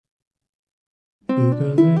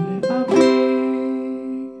Ukulele Abe.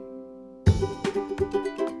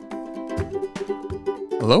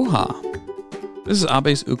 Aloha. This is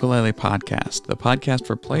Abe's Ukulele Podcast, the podcast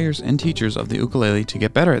for players and teachers of the ukulele to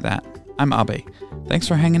get better at that. I'm Abe. Thanks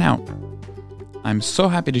for hanging out. I'm so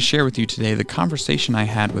happy to share with you today the conversation I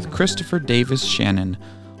had with Christopher Davis Shannon,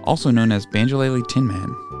 also known as Banjolele Tin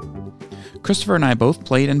Man. Christopher and I both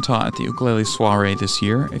played and taught at the ukulele soiree this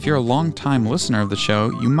year. If you're a long-time listener of the show,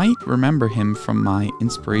 you might remember him from my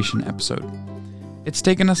inspiration episode. It's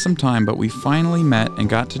taken us some time, but we finally met and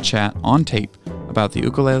got to chat on tape about the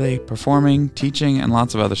ukulele, performing, teaching, and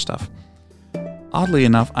lots of other stuff. Oddly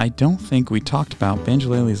enough, I don't think we talked about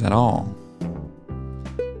banjoleles at all.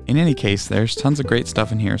 In any case, there's tons of great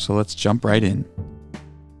stuff in here, so let's jump right in.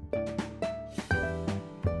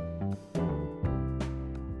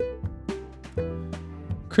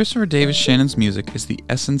 Christopher Davis Shannon's music is the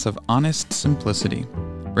essence of honest simplicity.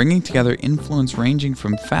 Bringing together influence ranging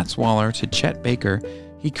from Fats Waller to Chet Baker,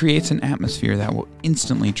 he creates an atmosphere that will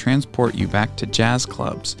instantly transport you back to jazz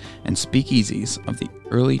clubs and speakeasies of the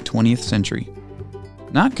early 20th century.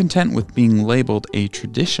 Not content with being labeled a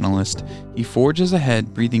traditionalist, he forges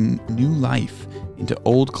ahead, breathing new life into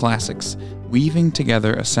old classics, weaving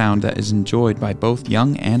together a sound that is enjoyed by both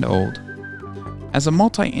young and old. As a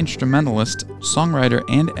multi-instrumentalist, songwriter,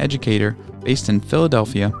 and educator based in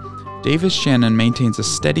Philadelphia, Davis Shannon maintains a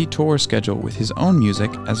steady tour schedule with his own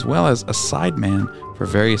music as well as a sideman for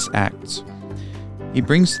various acts. He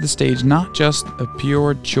brings to the stage not just a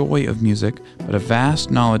pure joy of music, but a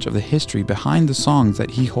vast knowledge of the history behind the songs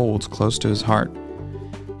that he holds close to his heart.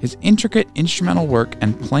 His intricate instrumental work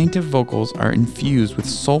and plaintive vocals are infused with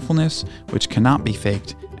soulfulness which cannot be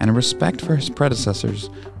faked, and a respect for his predecessors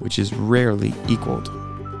which is rarely equaled.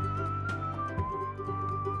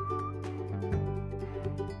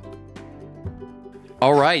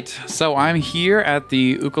 All right, so I'm here at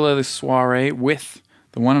the ukulele soiree with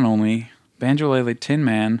the one and only Banjolele Tin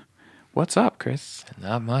Man. What's up, Chris?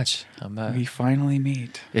 Not much. We finally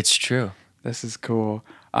meet. It's true. This is cool.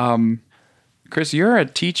 Chris, you're a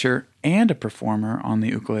teacher and a performer on the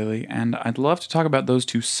ukulele, and I'd love to talk about those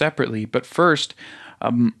two separately. But first,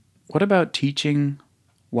 what about teaching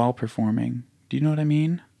while performing? Do you know what I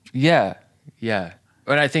mean? Yeah.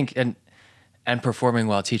 But I think and performing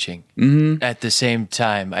while teaching at the same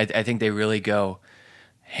time. I think they really go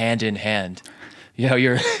hand in hand.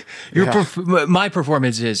 You know, my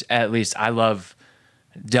performance is, at least I love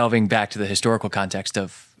delving back to the historical context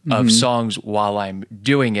of songs while I'm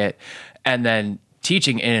doing it, and then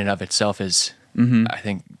teaching in and of itself is, I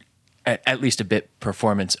think, at least a bit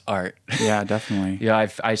performance art. Yeah, definitely.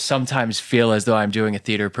 I sometimes feel as though I'm doing a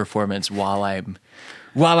theater performance while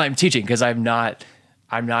I'm teaching, because I'm not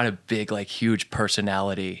a big, like, huge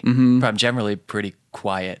personality. I'm generally pretty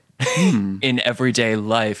quiet in everyday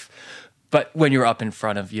life. But when you're up in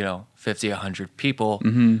front of, 50, 100 people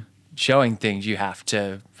showing things, you have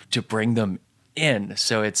to bring them in.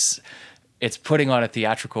 So it's putting on a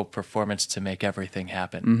theatrical performance to make everything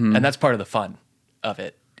happen. And that's part of the fun of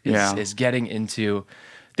it, is getting into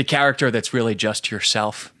the character that's really just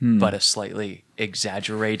yourself, but a slightly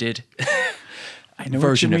exaggerated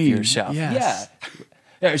version of yourself. Yes.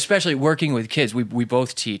 Yeah, especially working with kids. We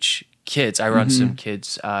both teach kids. I run some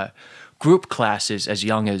kids group classes as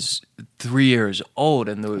young as 3 years old,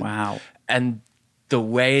 and the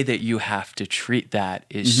way that you have to treat that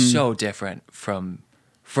is so different from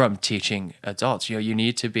teaching adults. You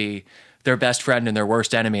need to be their best friend and their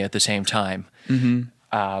worst enemy at the same time,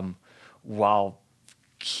 while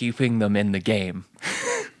keeping them in the game,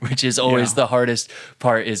 which is always the hardest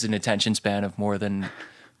part. Is an attention span of more than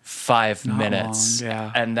 5 minutes,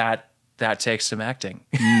 and that takes some acting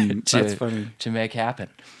That's funny. to make happen.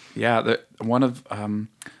 Yeah, one of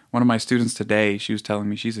my students today, she was telling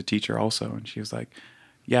me, she's a teacher also, and she was like,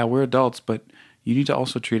 "Yeah, we're adults, but you need to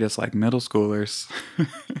also treat us like middle schoolers."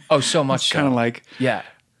 Oh, so much. Kind of like, yeah.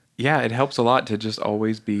 It helps a lot to just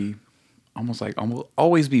always be,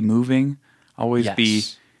 always be moving, be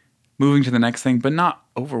moving to the next thing, but not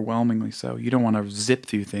overwhelmingly so. You don't want to zip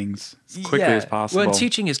through things as quickly as possible. Well,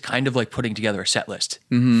 teaching is kind of like putting together a set list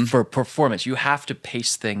for performance. You have to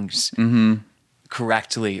pace things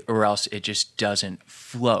correctly, or else it just doesn't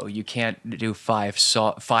flow. You can't do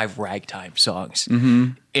five ragtime songs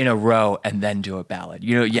in a row and then do a ballad.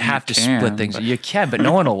 You have to split things. You can, but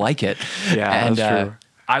no one will like it. That's true.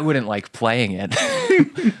 I wouldn't like playing it.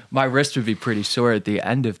 My wrist would be pretty sore at the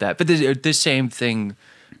end of that. But the same thing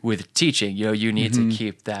with teaching. You need to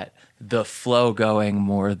keep the flow going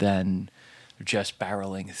more than just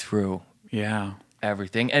barreling through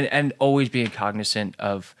everything, and always being cognizant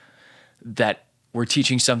of that we're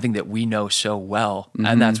teaching something that we know so well,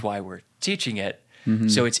 and that's why we're teaching it.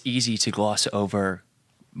 So it's easy to gloss over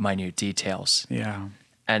minute details. Yeah.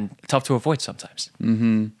 And tough to avoid sometimes.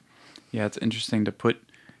 Yeah, it's interesting to put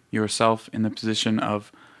yourself in the position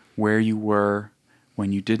of where you were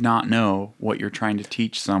when you did not know what you're trying to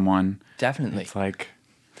teach someone. Definitely. It's like,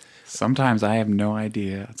 sometimes I have no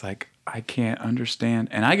idea. It's like, I can't understand.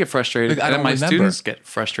 And I get frustrated. Like, I don't and my remember. students get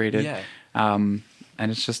frustrated. Yeah. And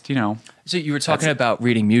it's just, you know. So you were talking about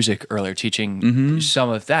reading music earlier, teaching some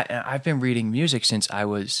of that. And I've been reading music since I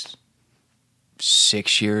was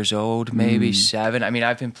 6 years old, maybe 7. I mean,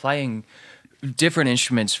 I've been playing different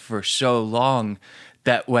instruments for so long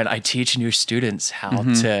that when I teach new students how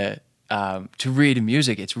to read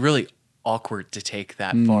music, it's really awkward to take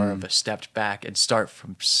that far of a step back and start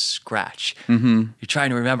from scratch. You're trying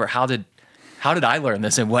to remember how did I learn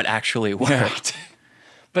this and what actually worked.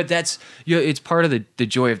 But that's, you know, it's part of the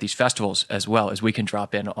joy of these festivals as well, as we can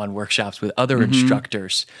drop in on workshops with other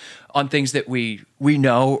instructors on things that we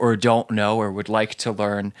know or don't know or would like to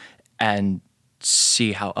learn, and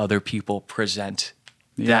see how other people present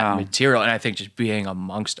that material. And I think just being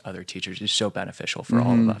amongst other teachers is so beneficial for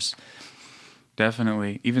all of us.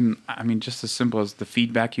 Definitely. Even, I mean, just as simple as the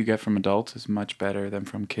feedback you get from adults is much better than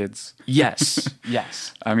from kids. Yes.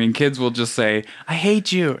 Yes. I mean, kids will just say, I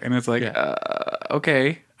hate you. And it's like,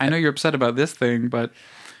 okay, I know you're upset about this thing, but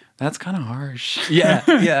that's kind of harsh. Yeah.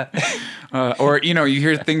 Yeah. Or, you know, you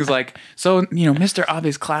hear things like, so, you know, Mr.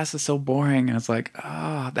 Abe's class is so boring. And it's like,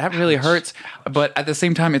 that really hurts. But at the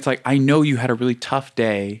same time, it's like, I know you had a really tough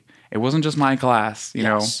day. It wasn't just my class, you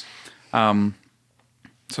know.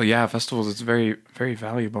 So yeah, festivals, it's very, very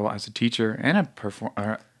valuable as a teacher and a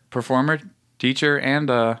performer, teacher,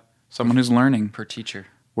 and someone who's learning. Per teacher.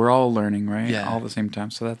 We're all learning, right? Yeah. All at the same time.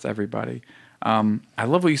 So that's everybody. I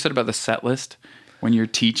love what you said about the set list. When you're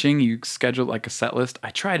teaching, you schedule like a set list.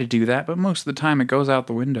 I try to do that, but most of the time it goes out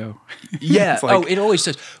the window. Yeah. Like, it always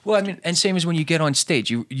does. Well, I mean, and same as when you get on stage,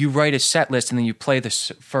 you write a set list and then you play the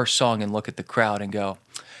first song and look at the crowd and go,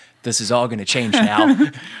 this is all going to change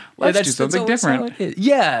now. Let's do something different.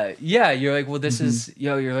 Yeah. You're like, well, this is,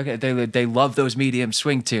 you're looking at, they love those medium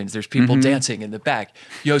swing tunes. There's people dancing in the back.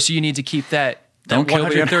 So you need to keep that Don't kill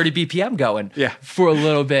the 130 BPM going for a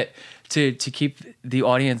little bit to keep the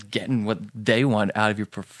audience getting what they want out of your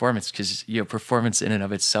performance. Because, performance in and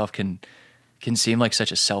of itself can seem like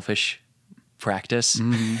such a selfish practice.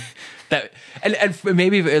 that and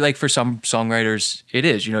maybe like for some songwriters, it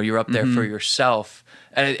is. You're up there for yourself.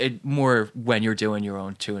 And it more when you're doing your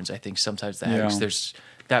own tunes, I think sometimes there's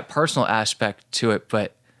that personal aspect to it,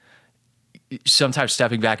 but sometimes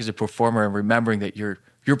stepping back as a performer and remembering that you're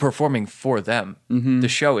performing for them. The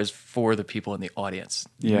show is for the people in the audience,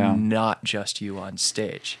 not just you on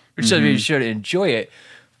stage. Which doesn't mean you should enjoy it,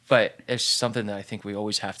 but it's something that I think we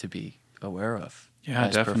always have to be aware of. Yeah,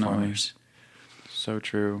 as definitely. Performers. So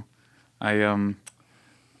true. I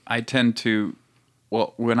tend to,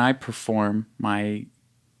 when I perform, my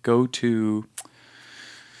go-to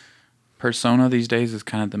persona these days is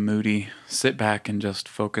kind of the moody, sit back and just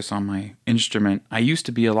focus on my instrument. I used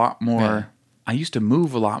to be a lot more, I used to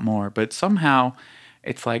move a lot more, but somehow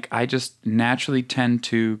it's like I just naturally tend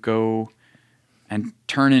to go and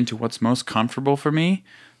turn into what's most comfortable for me.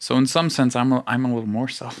 So in some sense, I'm a little more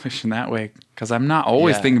selfish in that way because I'm not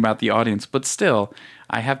always thinking about the audience, but still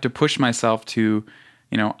I have to push myself to,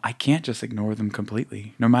 I can't just ignore them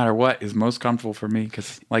completely. No matter what is most comfortable for me,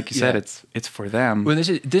 because, like you said, it's for them. Well, this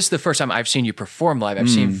is the first time I've seen you perform live. I've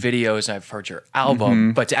seen videos and I've heard your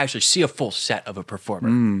album, but to actually see a full set of a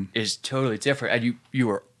performer is totally different. And you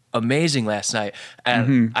were amazing last night.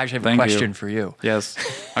 And I actually have a question for you. Yes.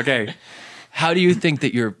 Okay. How do you think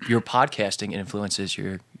that your podcasting influences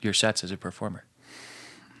your sets as a performer?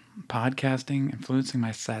 Podcasting influencing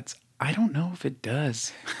my sets. I don't know if it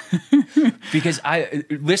does. Because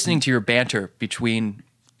listening to your banter between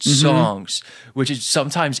songs, which is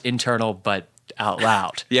sometimes internal but out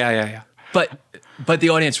loud. Yeah. But the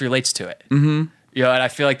audience relates to it. And I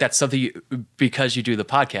feel like that's something because you do the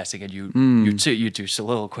podcasting and you do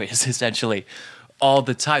soliloquies essentially all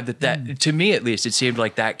the time. That to me at least, it seemed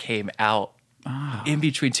like that came out in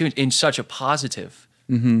between tunes in such a positive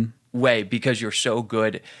way because you're so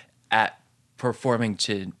good at performing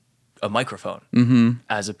to a microphone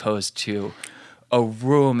as opposed to a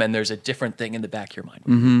room and there's a different thing in the back of your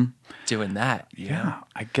mind doing that. Yeah,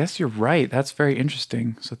 I guess you're right. That's very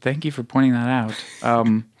interesting. So thank you for pointing that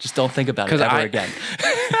out. Just don't think about it ever again.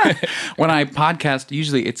 When I podcast,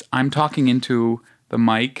 usually I'm talking into the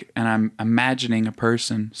mic and I'm imagining a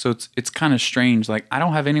person. So it's kind of strange. Like I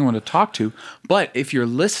don't have anyone to talk to, but if you're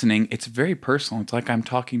listening, it's very personal. It's like I'm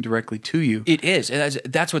talking directly to you. It is. And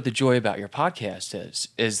that's what the joy about your podcast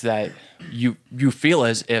is that you feel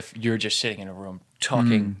as if you're just sitting in a room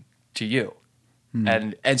talking to you.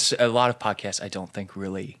 And a lot of podcasts I don't think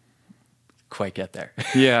really quite get there.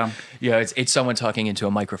 Yeah. It's someone talking into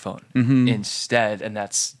a microphone instead, and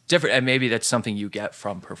that's different. And maybe that's something you get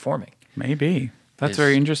from performing. Maybe. That's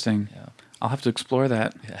very interesting. Yeah. I'll have to explore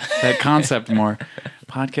that concept more.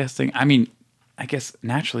 Podcasting, I mean, I guess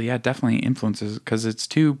naturally, definitely influences because it's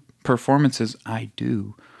two performances I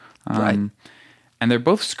do. Right. And they're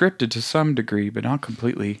both scripted to some degree, but not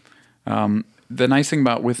completely. The nice thing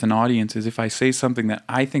about with an audience is if I say something that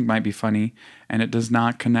I think might be funny and it does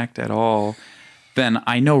not connect at all, then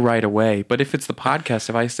I know right away. But if it's the podcast,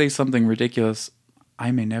 if I say something ridiculous,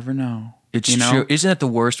 I may never know. It's true. Isn't that the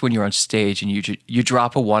worst when you're on stage and you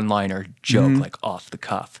drop a one-liner joke like off the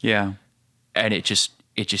cuff? Yeah. And it just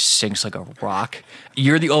sinks like a rock.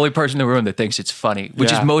 You're the only person in the room that thinks it's funny,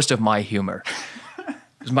 which is most of my humor.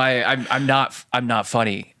 I'm not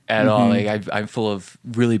funny at all. Like I'm full of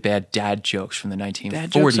really bad dad jokes from the 1940s.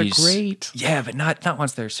 Dad jokes are great. Yeah, but not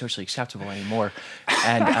ones that are socially acceptable anymore.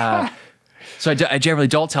 And so I generally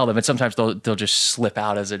don't tell them, and sometimes they'll just slip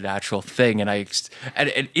out as a natural thing. And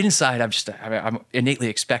inside I'm innately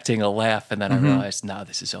expecting a laugh, and then I realize, no,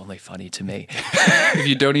 this is only funny to me. If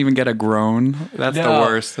you don't even get a groan, that's the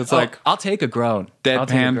worst. It's like I'll take a groan.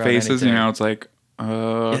 Deadpan faces, anytime. It's like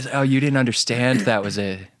you didn't understand that was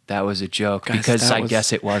a joke. Guys, because I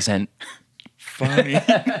guess it wasn't funny.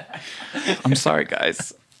 I'm sorry,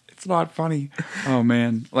 guys. It's not funny. Oh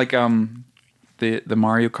man. Like the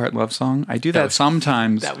Mario Kart love song. I do that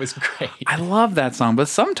sometimes. That was great. I love that song, but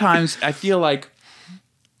sometimes I feel like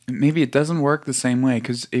maybe it doesn't work the same way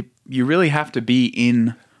because you really have to be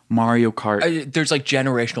in Mario Kart. There's like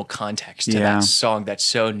generational context to that song that's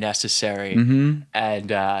so necessary,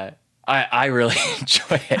 and I really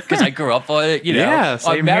enjoy it because I grew up on it. Same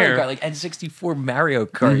on Mario here. Kart, like N64 Mario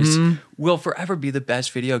Kart will forever be the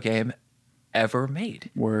best video game ever made.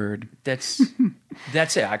 Word. That's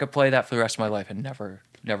it. I could play that for the rest of my life and never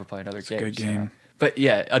play another game. Good game. So. But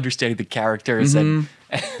yeah, understanding the characters and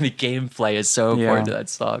the gameplay is so important to that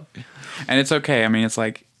song. And it's okay. I mean, it's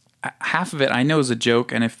like half of it I know is a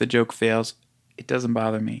joke, and if the joke fails, it doesn't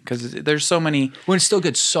bother me because there's so many. When it's still a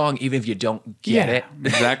good song, even if you don't get it,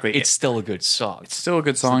 exactly, it's still a good song. It's still a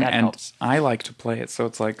good song, and helps. I like to play it. So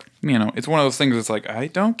it's like it's one of those things. It's like I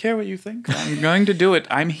don't care what you think. I'm going to do it.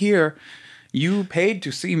 I'm here. You paid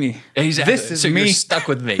to see me. Exactly. This is so me. You're stuck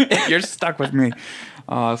with me. You're stuck with me.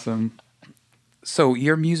 Awesome. So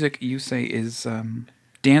your music, you say, is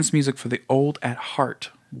dance music for the old at heart.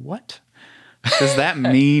 What does that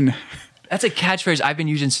mean? That's a catchphrase I've been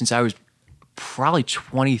using since I was probably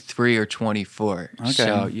 23 or 24. Okay.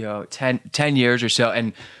 So, 10 years or so.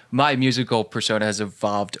 And my musical persona has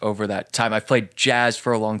evolved over that time. I've played jazz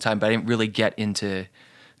for a long time, but I didn't really get into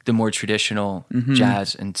the more traditional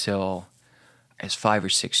jazz until as 5 or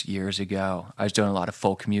 6 years ago. I was doing a lot of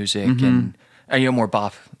folk music and more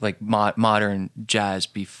bop, like modern jazz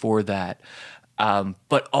before that.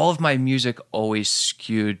 But all of my music always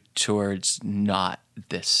skewed towards not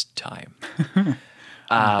this time.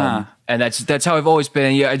 And that's how I've always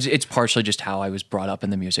been. Yeah, it's partially just how I was brought up in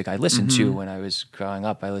the music I listened to when I was growing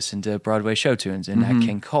up. I listened to Broadway show tunes and Nat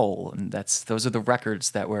King Cole, and those are the records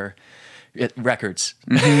that were records.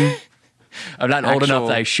 I'm not old enough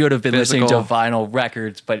that I should have been listening to vinyl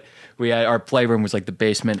records, but our playroom was like the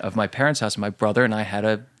basement of my parents' house, and my brother and I had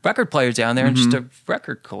a record player down there and just a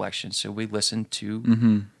record collection. So we listened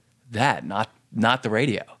to that, not the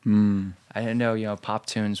radio. I didn't know, pop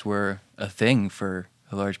tunes were a thing for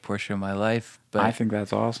a large portion of my life. But I think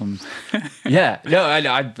that's awesome. yeah, no,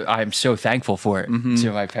 I'm so thankful for it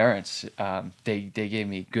to my parents. They gave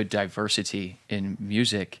me good diversity in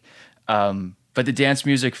music. But the dance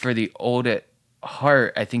music for the old at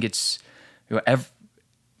heart, I think it's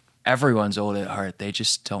everyone's old at heart. They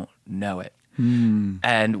just don't know it.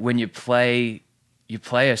 And when you play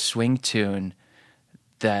a swing tune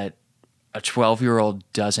that a 12-year-old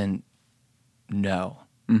doesn't know,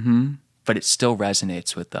 but it still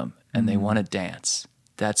resonates with them, and they want to dance.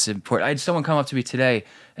 That's important. I had someone come up to me today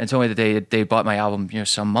and told me that they bought my album,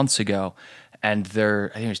 some months ago, and I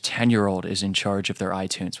think it was 10-year-old is in charge of their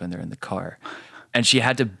iTunes when they're in the car. And she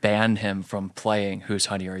had to ban him from playing Whose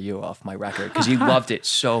Honey Are You off my record because he loved it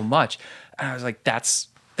so much. And I was like, that's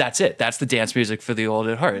it. That's the dance music for the old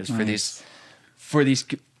at heart. It's for these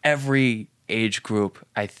every age group,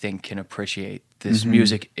 I think, can appreciate this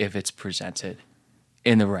music if it's presented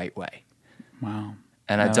in the right way. Wow.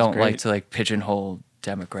 And That I was don't like great. to like pigeonhole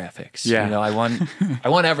demographics. Yeah. You know, I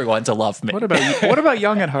want everyone to love me. What about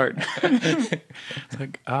young at heart? It's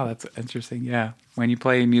like, oh, that's interesting. Yeah. When you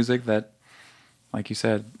play music that, like you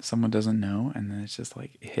said, someone doesn't know, and then it's just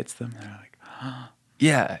like it hits them, and they're like,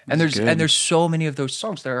 Yeah, and That's good. there's so many of those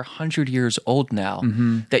songs that are 100 years old now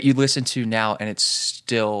Mm-hmm. that you listen to now, and it's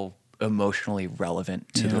still emotionally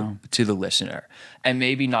relevant to Yeah. the listener, and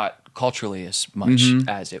maybe not culturally as much Mm-hmm.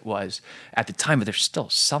 as it was at the time, but there's still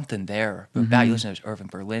something there about you listen to those Irving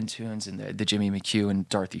Berlin tunes and the Jimmy McHugh and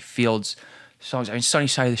Dorothy Fields songs. I mean, Sunny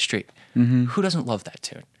Side of the Street. Mm-hmm. Who doesn't love that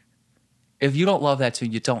tune? If you don't love that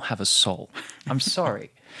tune, you don't have a soul. I'm sorry.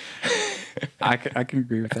 I can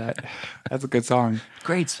agree with that. That's a good song.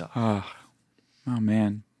 Great song. Oh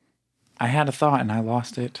man, I had a thought and I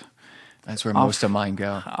lost it. That's where most of mine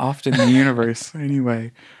go. Oft in the universe.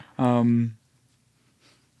 Anyway,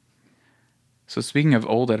 so speaking of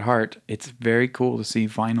old at heart, it's very cool to see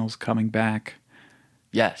vinyls coming back.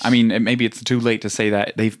 Yes. I mean, maybe it's too late to say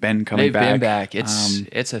that they've been coming They've back. been back.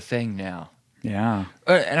 It's a thing now. Yeah.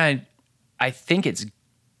 And I think it's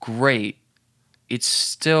great. It's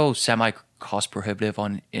still semi cost prohibitive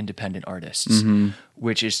on independent artists,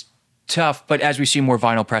 which is tough. But as we see more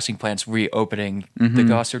vinyl pressing plants reopening, the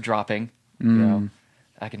costs are dropping. You know,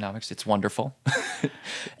 economics, it's wonderful.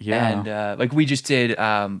 Yeah. And like we just did,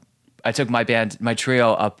 I took my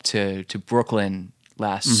trio up to Brooklyn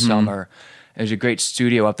last summer. There's a great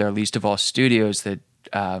studio up there, Least of All Studios, that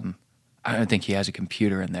I don't think he has a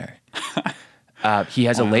computer in there. He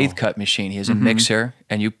has a lathe cut machine. He has a mixer,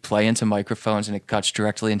 and you play into microphones, and it cuts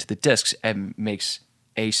directly into the discs and makes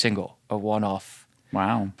a single, a one-off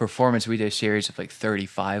Wow. performance. We did a series of like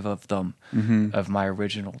 35 of them, of my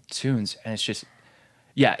original tunes, and it's just,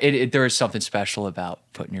 yeah, there is something special about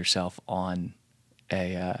putting yourself on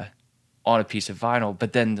a piece of vinyl.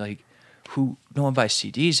 But then, like, no one buys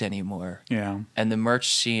CDs anymore. Yeah. And the merch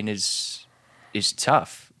scene is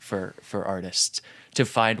tough for artists to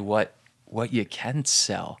find what you can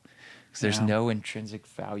sell, because there's Yeah. no intrinsic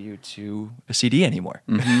value to a CD anymore,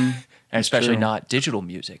 and especially true. not digital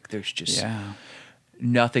music. There's just Yeah.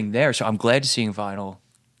 nothing there. So I'm glad to seeing vinyl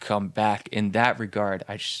come back in that regard.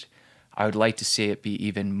 I would like to see it be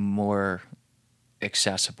even more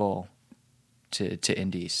accessible to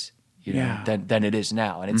indies, you know, Yeah. than it is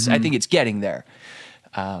now. And I think it's getting there,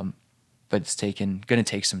 but it's going to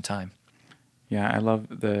take some time. Yeah, I love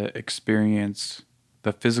the experience,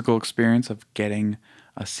 the physical experience of getting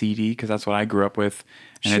a CD, because that's what I grew up with.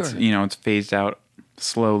 And it's, Sure. it's phased out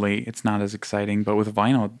slowly. It's not as exciting, but with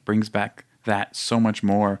vinyl, it brings back that so much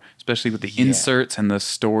more, especially with the Yeah. inserts and the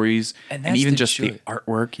stories And and that's even the just joy. the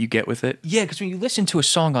artwork you get with it. Yeah, because when you listen to a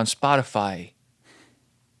song on Spotify,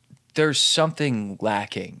 there's something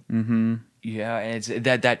lacking. Mm-hmm. Yeah, and it's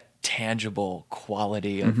that tangible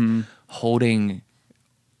quality of holding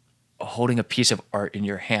a piece of art in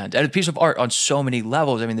your hand, and a piece of art on so many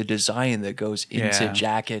levels. I mean, the design that goes into Yeah.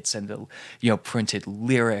 jackets and the printed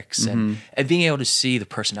lyrics and being able to see the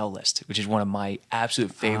personnel list, which is one of my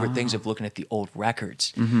absolute favorite things of looking at the old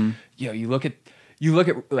records. You look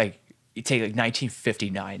at like, you take like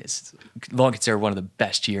 1959 is long considered one of the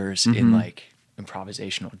best years in like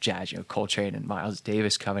improvisational jazz, Coltrane and Miles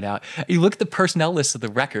Davis coming out. You look at the personnel list of the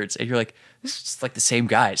records and you're like, this is just like the same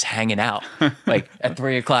guys hanging out like at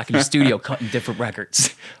 3:00 in the studio cutting different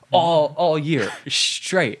records all year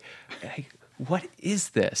straight. Like, what is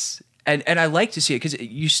this? And I like to see it because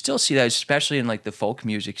you still see that, especially in like the folk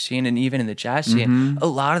music scene and even in the jazz scene. A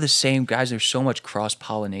lot of the same guys. There's so much cross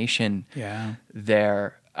pollination Yeah.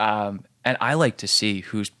 there. And I like to see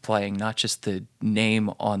who's playing not just the name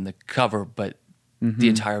on the cover, but the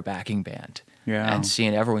entire backing band. Yeah. And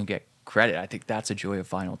seeing everyone get credit. I think that's a joy of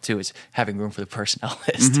vinyl too, is having room for the personnel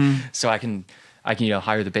list. So I can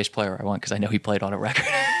hire the bass player I want because I know he played on a record.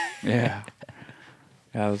 Yeah.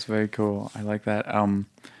 Yeah, that's very cool. I like that.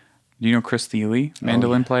 Do you know Chris Thiele,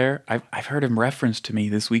 mandolin player? I've heard him referenced to me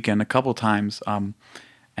this weekend a couple times.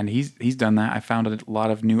 And he's done that. I found a lot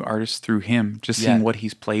of new artists through him, just seeing Yeah. what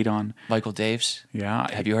he's played on. Michael Daves. Yeah.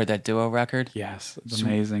 Have you heard that duo record? Yes, it's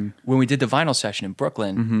amazing. When we did the vinyl session in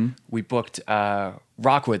Brooklyn, we booked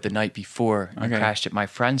Rockwood the night before and crashed at my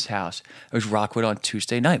friend's house. It was Rockwood on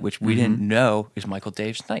Tuesday night, which we didn't know is Michael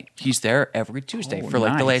Dave's night. He's there every Tuesday for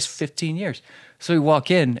like the nice. last 15 years. So we walk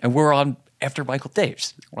in and we're on after Michael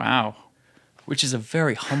Dave's, Wow. which is a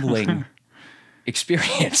very humbling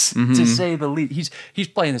experience to say the least. He's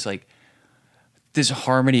playing this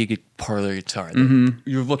harmony parlor guitar. That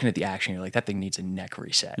you're looking at the action, you're like, that thing needs a neck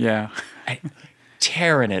reset. Yeah. And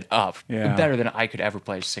tearing it up Yeah. better than I could ever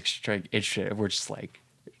play a 6-string instrument. We're just like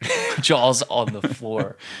jaws on the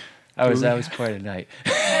floor. That was quite a night.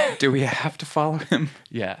 Do we have to follow him?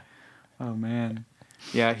 Yeah. Oh man.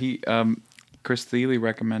 Yeah, Chris Thile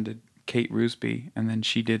recommended Kate Roosby, and then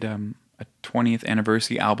she did a 20th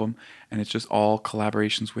anniversary album, and it's just all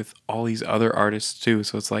collaborations with all these other artists too.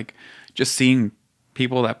 So it's like just seeing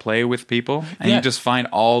people that play with people, and you just find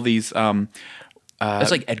all these.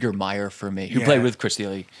 That's like Edgar Meyer for me, who played with Chris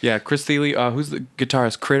Thile. Yeah, Chris Thile. Who's the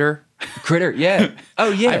guitarist? Critter. Critter. Yeah.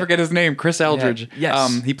 Oh yeah. I forget his name. Chris Eldridge. Yeah.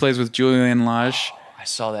 Yes. He plays with Julian Lage. I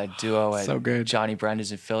saw that duo at So good. Johnny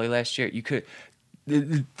Brenda's in Philly last year. You could.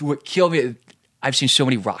 What killed me? I've seen so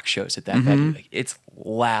many rock shows at that venue. Like, it's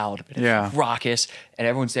loud, but it's raucous, and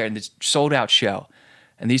everyone's there, and it's sold out show.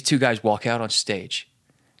 And these two guys walk out on stage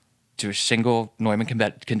to a single Neumann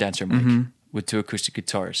condenser mic with two acoustic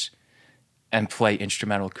guitars and play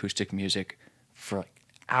instrumental acoustic music for like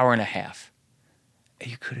an hour and a half. And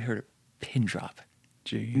you could have heard a pin drop.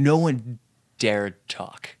 Jeez. No one dared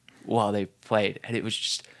talk while they played, and it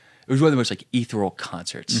was one of the most like ethereal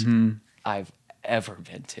concerts I've ever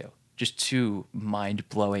been to. Just two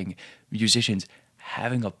mind-blowing musicians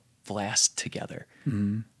having a blast together.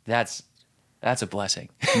 That's a blessing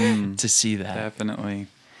to see that. Definitely.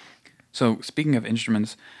 So speaking of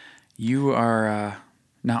instruments, you are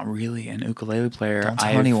not really an ukulele player. Don't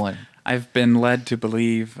tell anyone. I've been led to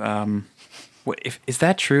believe. Is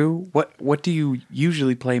that true? What do you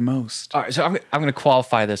usually play most? All right, so I'm going to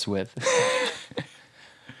qualify this with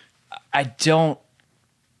I don't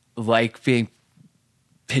like being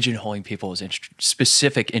pigeonholing people as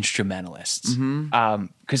specific instrumentalists,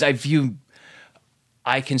 because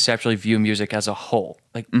I conceptually view music as a whole.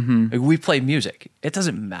 Like, we play music. It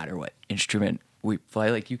doesn't matter what instrument we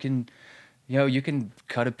play. Like, you can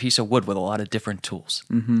cut a piece of wood with a lot of different tools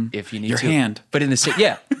if you need Your to. hand. But in the same,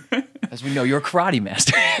 as we know, you're a karate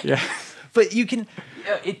master. Yeah. But you can.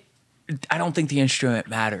 I don't think the instrument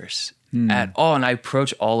matters at all, and I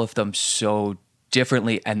approach all of them so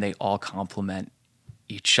differently, and they all complement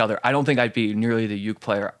each other. I don't think I'd be nearly the uke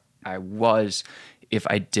player I was if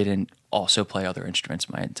I didn't also play other instruments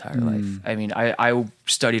my entire life. I mean, I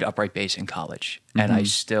studied upright bass in college, and I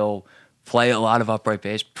still play a lot of upright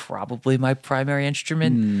bass, probably my primary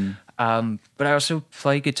instrument. But I also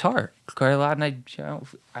play guitar quite a lot, and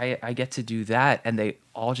I get to do that, and they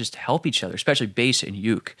all just help each other, especially bass and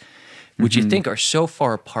uke, which you think are so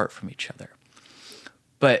far apart from each other.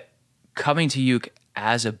 But coming to uke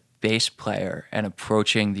as a bass player and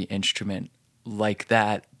approaching the instrument like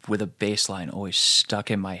that with a bass line always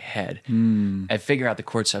stuck in my head, and figure out the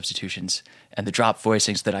chord substitutions and the drop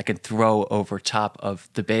voicings that I can throw over top of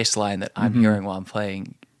the bass line that I'm hearing while I'm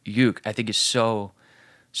playing uke, I think is so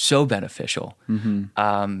beneficial.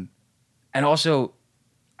 And also,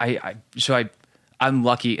 I'm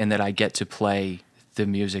lucky in that I get to play the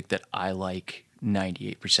music that I like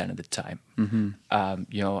 98% of the time.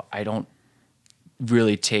 I don't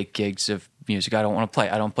really take gigs of music I don't want to play.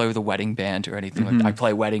 I don't play with a wedding band or anything like that. I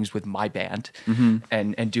play weddings with my band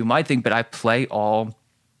and do my thing, but I play all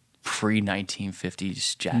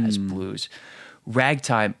pre-1950s jazz, blues,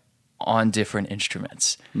 ragtime on different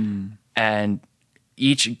instruments. And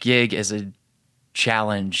each gig is a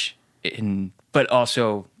challenge but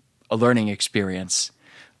also a learning experience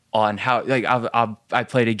on how, like, I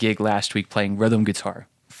played a gig last week playing rhythm guitar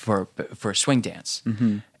for a swing dance.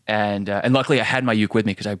 And luckily I had my uke with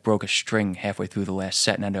me because I broke a string halfway through the last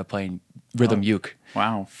set and ended up playing rhythm uke.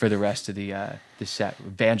 Wow. For the rest of the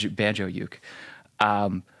set, banjo uke.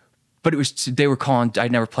 But they were calling,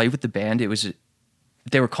 I'd never played with the band.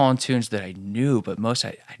 They were calling tunes that I knew, but most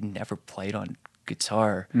I'd never played on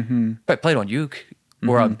guitar. But I played on uke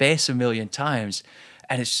or on bass a million times.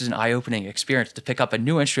 And it's just an eye-opening experience to pick up a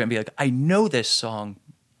new instrument and be like, I know this song,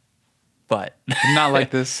 but not like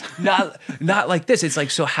this. not like this. It's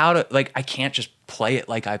like, so how to, like, I can't just play it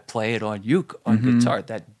like I play it on uke on guitar.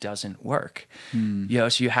 That doesn't work. So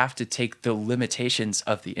you have to take the limitations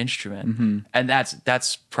of the instrument. And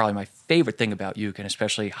that's probably my favorite thing about uke, and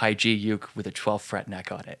especially high G uke with a 12th fret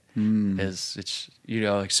neck on it. Is it's,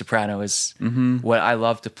 like soprano is what I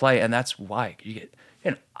love to play. And that's why you get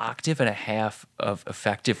an octave and a half of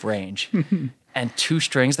effective range and two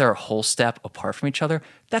strings that are a whole step apart from each other.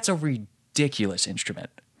 That's a ridiculous instrument.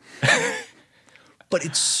 But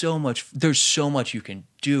it's there's so much you can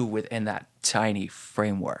do within that tiny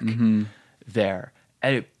framework there.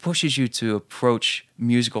 And it pushes you to approach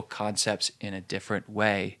musical concepts in a different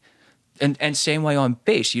way. And same way on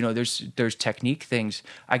bass, there's technique things.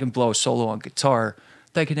 I can blow a solo on guitar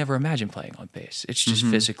that I could never imagine playing on bass. It's just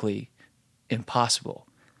physically impossible.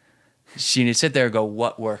 So you need to sit there and go,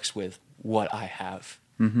 what works with what I have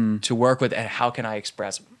to work with, and how can I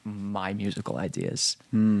express my musical ideas?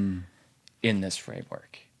 in this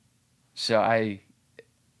framework. So I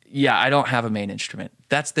don't have a main instrument.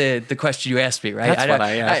 That's the question you asked me, right? That's what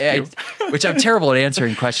I asked you. Which I'm terrible at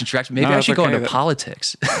answering questions directly. Maybe No, I it's should go okay. into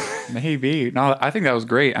politics. Maybe. No, I think that was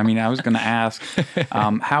great. I mean, I was going to ask,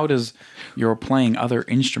 how does your playing other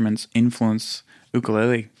instruments influence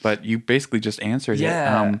ukulele? But you basically just answered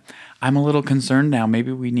Yeah. it. I'm a little concerned now.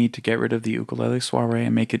 Maybe we need to get rid of the ukulele soiree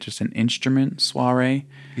and make it just an instrument soiree.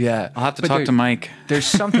 Yeah. I'll have to But talk to Mike. There's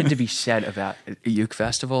something to be said about uke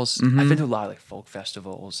festivals. I've been to a lot of like folk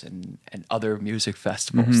festivals and other music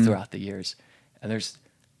festivals throughout the years. And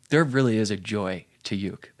there really is a joy to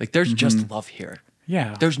uke. Like there's just love here.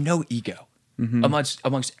 Yeah. There's no ego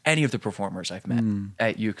amongst any of the performers I've met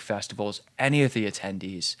at uke festivals, any of the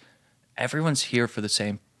attendees. Everyone's here for the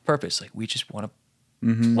same purpose. Like we just want to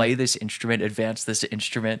play this instrument, advance this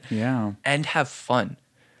instrument, Yeah. and have fun.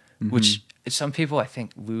 Which some people I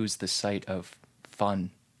think lose the sight of fun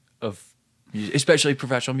of, especially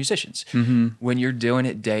professional musicians. When you're doing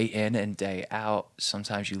it day in and day out,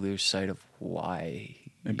 sometimes you lose sight of why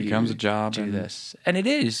It becomes a job Do and- this, and it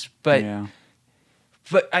is. But Yeah.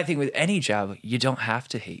 but I think with any job, you don't have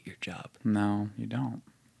to hate your job. No, you don't.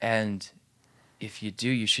 And if you do,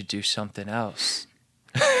 you should do something else.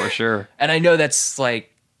 For sure. And I know that's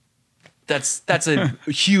like that's a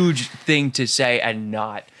huge thing to say and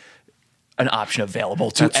not an option available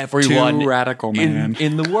to That's everyone too radical, man.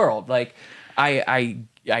 in the world. Like I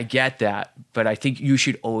get that, but I think you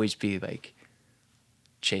should always be like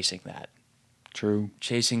chasing that. True.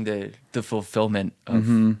 Chasing the fulfillment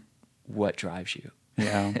of what drives you.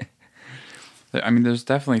 Yeah. I mean, there's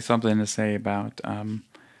definitely something to say about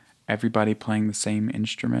everybody playing the same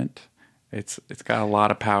instrument. It's got a lot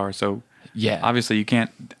of power. So Yeah. obviously you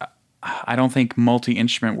can't. I don't think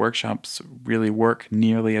multi-instrument workshops really work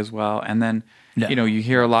nearly as well. And then No. you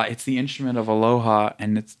hear a lot. It's the instrument of aloha,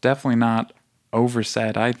 and it's definitely not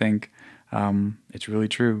oversaid. I think it's really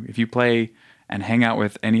true. If you play and hang out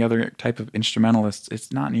with any other type of instrumentalists,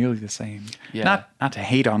 it's not nearly the same. Yeah. Not to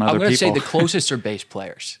hate on other I'm going to people. say the closest are bass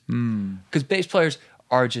players. Because bass players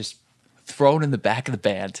are just thrown in the back of the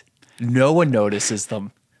band. No one notices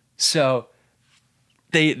them. So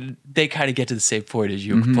they kind of get to the same point as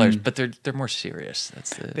uke players, but they're more serious.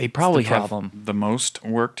 They probably that's the problem. have the most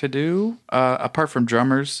work to do, apart from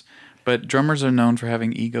drummers. But drummers are known for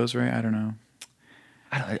having egos, right? I don't know.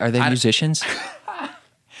 Are they musicians?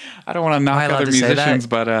 I don't want to Am I knock allowed other to say that? musicians,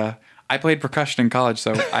 but I played percussion in college,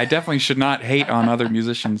 so I definitely should not hate on other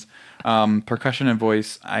musicians. Percussion and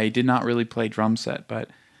voice. I did not really play drum set, but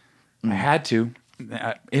I had to.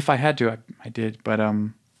 If I had to, I did. But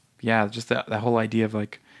yeah, just that whole idea of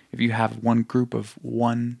like, if you have one group of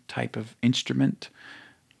one type of instrument,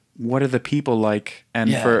 what are the people like? And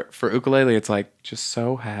Yeah. for ukulele, it's like just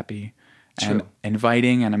so happy and True.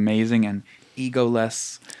 inviting and amazing and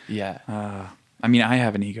egoless. Yeah. I mean, I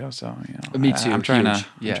have an ego, so Me too, I'm trying huge. to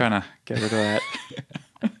Yeah. I'm trying to get rid of that.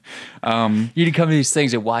 You need to come to these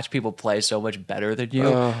things and watch people play so much better than you,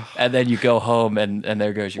 and then you go home and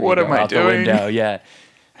there goes your What ego am I out the doing? window. Yeah.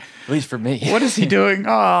 At least for me. What is he doing?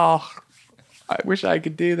 Oh, I wish I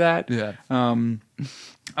could do that. Yeah.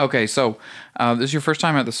 Okay, so this is your first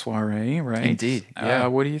time at the soiree, right? Indeed, yeah.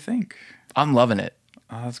 What do you think? I'm loving it.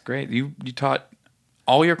 Oh, that's great. You taught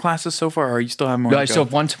all your classes so far, or you still have more? No, to I go? still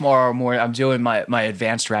have one tomorrow morning. I'm doing my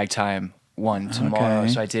advanced ragtime one tomorrow.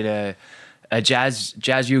 Okay. So I did a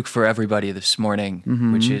jazz uke for everybody this morning,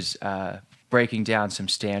 which is breaking down some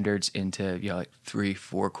standards into like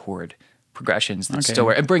 3-4 chord progressions that Okay. still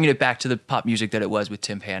work, and bringing it back to the pop music that it was with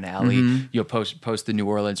Tim Panally. Post the New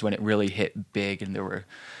Orleans when it really hit big, and there were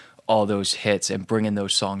all those hits, and bringing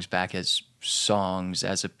those songs back as songs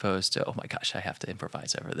as opposed to, oh my gosh, I have to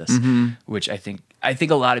improvise over this, which I think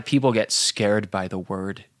a lot of people get scared by the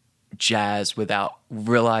word jazz without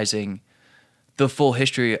realizing the full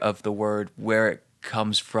history of the word, where it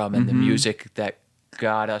comes from, and the music that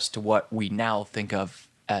got us to what we now think of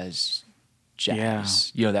as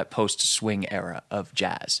jazz. That post-swing era of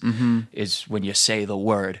jazz is when you say the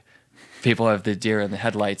word, people have the deer in the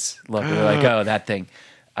headlights look, they're like, oh, that thing.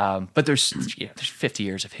 But there's 50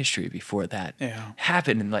 years of history before that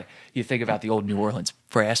happened, and like you think about the old New Orleans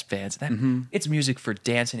brass bands, that it's music for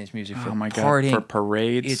dancing, it's music for Oh my partying, God, for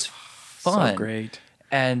parades. it's fun, So great.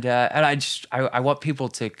 and I want people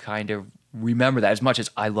to kind of remember that, as much as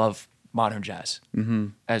I love modern jazz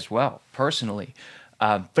as well personally,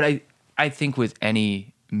 but I think with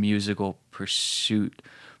any musical pursuit,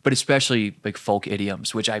 but especially like folk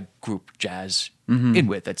idioms, which I group jazz in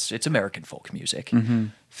with. It's American folk music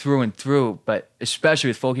through and through, but especially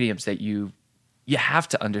with folk idioms, that you have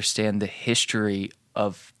to understand the history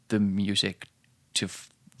of the music to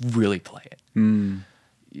really play it.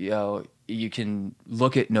 You know, you can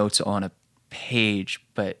look at notes on a page,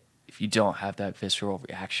 but if you don't have that visceral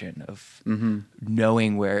reaction of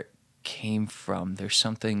knowing where it came from, there's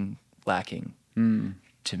something lacking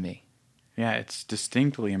to me. Yeah, it's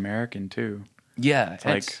distinctly American too. Yeah,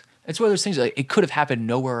 like it's one of those things. Like it could have happened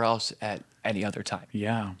nowhere else at any other time.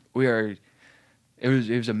 yeah. It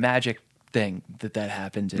was a magic thing that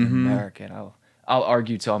happened in America. And I'll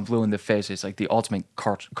argue till I'm blue in the face. It's like the ultimate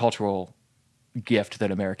cultural gift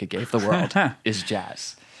that America gave the world is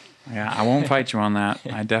jazz. Yeah, I won't fight you on that.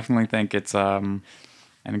 I definitely think it's an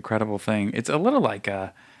incredible thing. It's a little like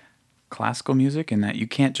classical music in that you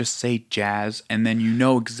can't just say jazz and then you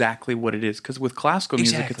know exactly what it is. Because with classical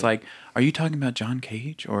music, it's like, are you talking about John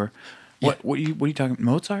Cage or what? Yeah. What are you talking?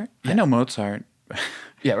 Mozart? Yeah. I know Mozart.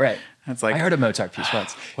 Yeah, right. It's like I heard a Mozart piece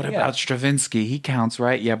once. What about Stravinsky? He counts,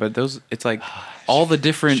 right? Yeah, but those, it's like all the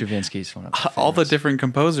different Stravinsky's one of my all the different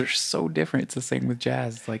composers are so different. It's the same with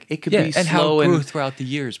jazz. It's like it could be and slow how it grew throughout the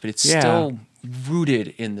years, but it's still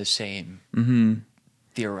rooted in the same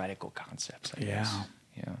theoretical concepts. I guess.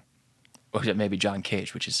 Yeah. Or maybe John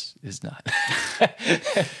Cage, which is not.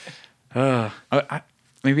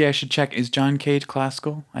 Maybe I should check. Is John Cage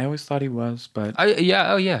classical? I always thought he was, but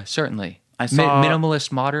Certainly. I saw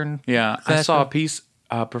minimalist modern. Yeah, classical? I saw a piece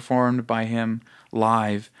performed by him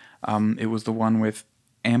live. It was the one with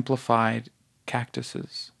amplified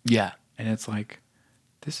cactuses. Yeah, and it's like,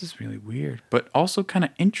 this is really weird, but also kind of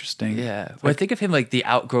interesting. Yeah, well, I think of him like the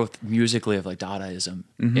outgrowth musically of like Dadaism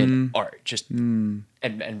in art, just and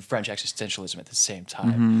French existentialism at the same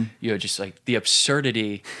time. You know, just like the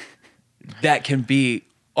absurdity that can be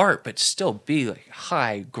art, but still be like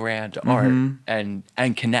high, grand art and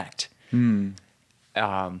connect.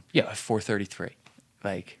 433,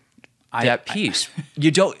 like that piece.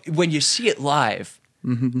 You don't when you see it live.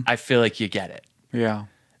 I feel like you get it. Yeah,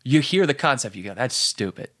 you hear the concept, you go, "That's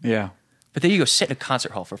stupid." Yeah, but then you go sit in a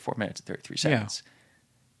concert hall for 4 minutes and 33 seconds,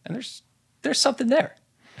 and there's something there.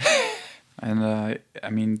 And I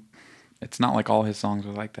mean, it's not like all his songs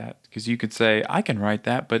are like that because you could say I can write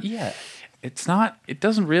that, but it's not. It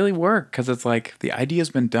doesn't really work because it's like the idea's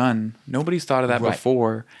been done. Nobody's thought of that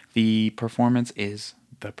before. The performance is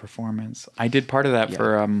the performance. I did part of that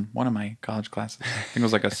for one of my college classes. I think it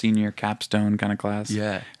was like a senior capstone kind of class.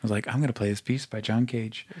 Yeah, I was like, I'm gonna play this piece by John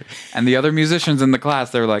Cage, and the other musicians in the class,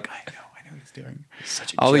 they were like, I know what he's doing.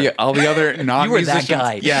 Such a all the other non-musicians. You were that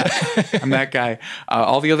guy. Yeah, I'm that guy.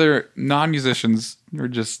 All the other non-musicians were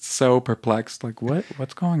just so perplexed. Like,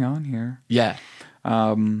 what's going on here? Yeah.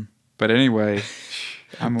 But anyway,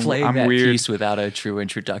 I'm that weird. piece without a true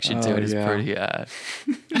introduction to it is pretty.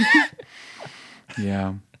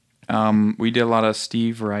 Yeah. We did a lot of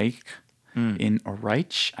Steve Reich or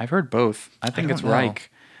Reich. I've heard both. I think it's Reich,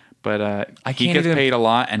 but he gets paid a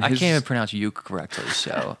lot, and I can't even pronounce uke correctly.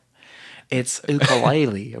 So it's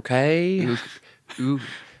ukulele, okay? I'm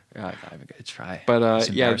gonna try. But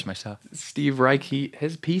embarrass myself. Steve Reich,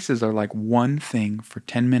 his pieces are like one thing for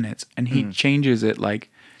 10 minutes, and he changes it like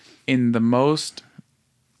in the most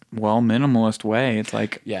minimalist way. It's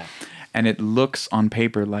like and it looks on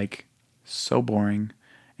paper like so boring.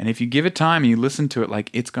 And if you give it time and you listen to it, like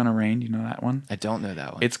It's Gonna Rain, you know that one? I don't know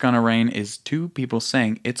that one. It's Gonna Rain is two people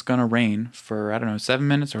saying It's Gonna Rain for, 7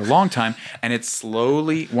 minutes or a long time. And it's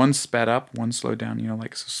slowly, one sped up, one slowed down,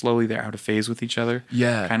 like so slowly they're out of phase with each other.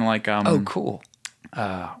 Yeah. Kind of like, oh, cool.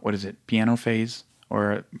 What is it? Piano phase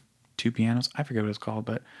or two pianos? I forget what it's called,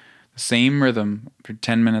 but the same rhythm for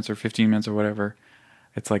 10 minutes or 15 minutes or whatever.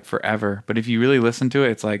 It's like forever. But if you really listen to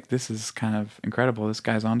it, it's like, this is kind of incredible. This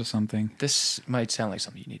guy's onto something. This might sound like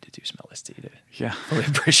something you need to do some LSD to fully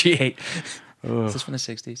appreciate. Is this from the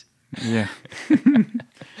 60s? Yeah.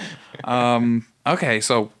 Okay,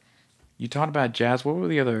 so you taught about jazz. What were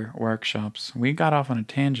the other workshops? We got off on a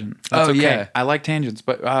tangent. That's okay. Yeah. I like tangents,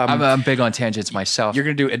 but I'm big on tangents myself. You're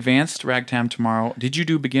going to do advanced ragtime tomorrow. Did you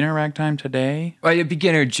do beginner ragtime today? Well,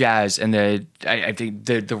 beginner jazz, and I think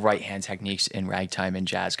the right hand techniques in ragtime and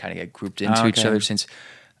jazz kind of get grouped into each other since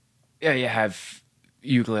you have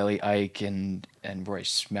Ukulele Ike and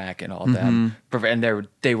Royce Smack and all them, and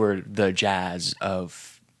they were the jazz of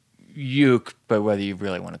uke, but whether you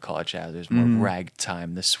really want to call it jazz, there's more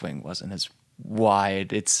ragtime. The swing wasn't as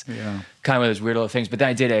wide. It's kind of one of those weird little things. But then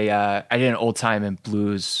I did an old time and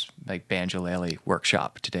blues like banjolele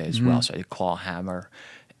workshop today as well. So I did claw hammer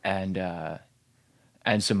and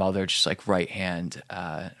some other just like right hand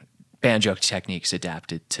banjo techniques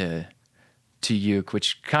adapted to uke,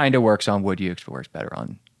 which kind of works on wood ukes, but works better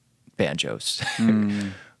on banjos.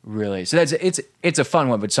 Really, so it's a fun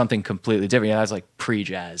one, but something completely different. That's like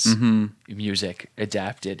pre-jazz music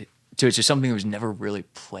adapted to it. So something that was never really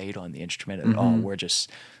played on the instrument at all. We're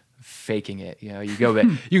just faking it. You know, you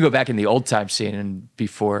go back in the old time scene and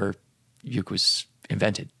before uke was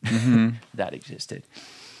invented, that existed.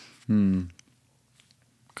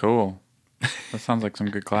 Cool. That sounds like some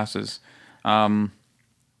good classes. Banjolele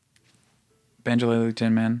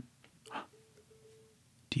Tin Man.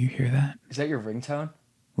 Do you hear that? Is that your ringtone?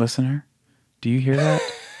 Listener, do you hear that?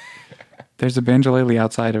 There's a banjolele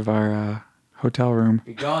outside of our hotel room.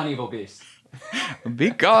 Be gone, evil beast.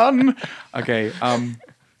 Be gone. Okay,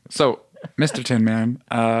 so, Mr. Tin Man,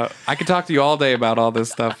 I could talk to you all day about all this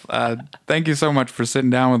stuff. Thank you so much for sitting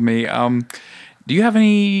down with me. Do you have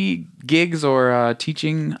any gigs or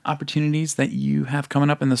teaching opportunities that you have coming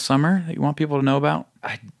up in the summer that you want people to know about?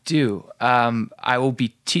 I do. I will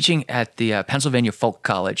be teaching at the Pennsylvania Folk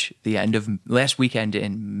College the last weekend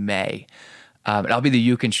in May. And I'll be the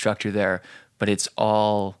uke instructor there, but it's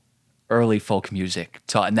all early folk music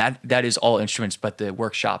taught. And that is all instruments, but the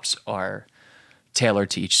workshops are tailored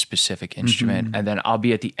to each specific instrument. And then I'll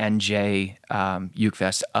be at the NJ Uke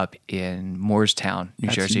Fest up in Moorestown, New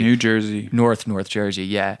Jersey. New Jersey. North Jersey,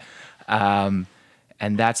 yeah. And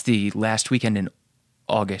that's the last weekend in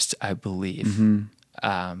August, I believe.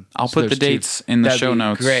 I'll put the dates in the show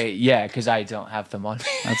notes. Great, yeah, because I don't have them on me.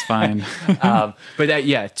 That's fine.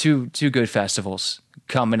 But two good festivals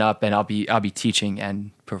coming up, and I'll be teaching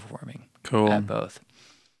and performing. Cool. At both.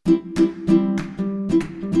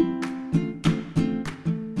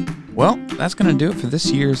 Well, that's going to do it for this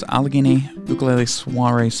year's Allegheny Ukulele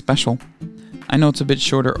Soiree Special. I know it's a bit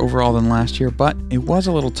shorter overall than last year, but it was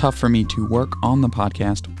a little tough for me to work on the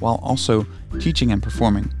podcast while also teaching and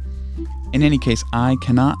performing. In any case, I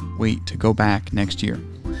cannot wait to go back next year.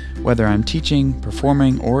 Whether I'm teaching,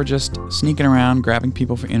 performing, or just sneaking around grabbing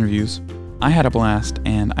people for interviews, I had a blast,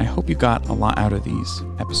 and I hope you got a lot out of these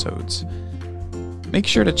episodes. Make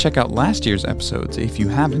sure to check out last year's episodes if you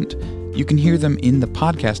haven't. You can hear them in the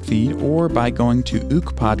podcast feed or by going to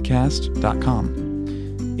ukepodcast.com.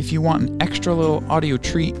 If you want an extra little audio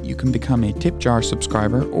treat, you can become a Tip Jar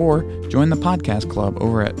subscriber or join the podcast club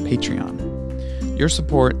over at Patreon. Your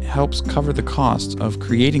support helps cover the costs of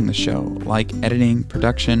creating the show, like editing,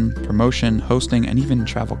 production, promotion, hosting, and even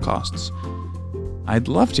travel costs. I'd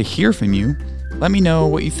love to hear from you. Let me know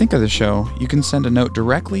what you think of the show. You can send a note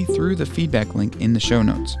directly through the feedback link in the show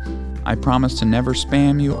notes. I promise to never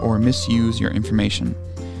spam you or misuse your information.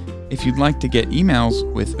 If you'd like to get emails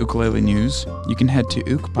with ukulele news, you can head to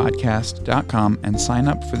ukepodcast.com and sign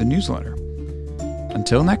up for the newsletter.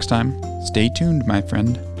 Until next time, stay tuned, my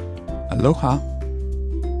friend. Aloha.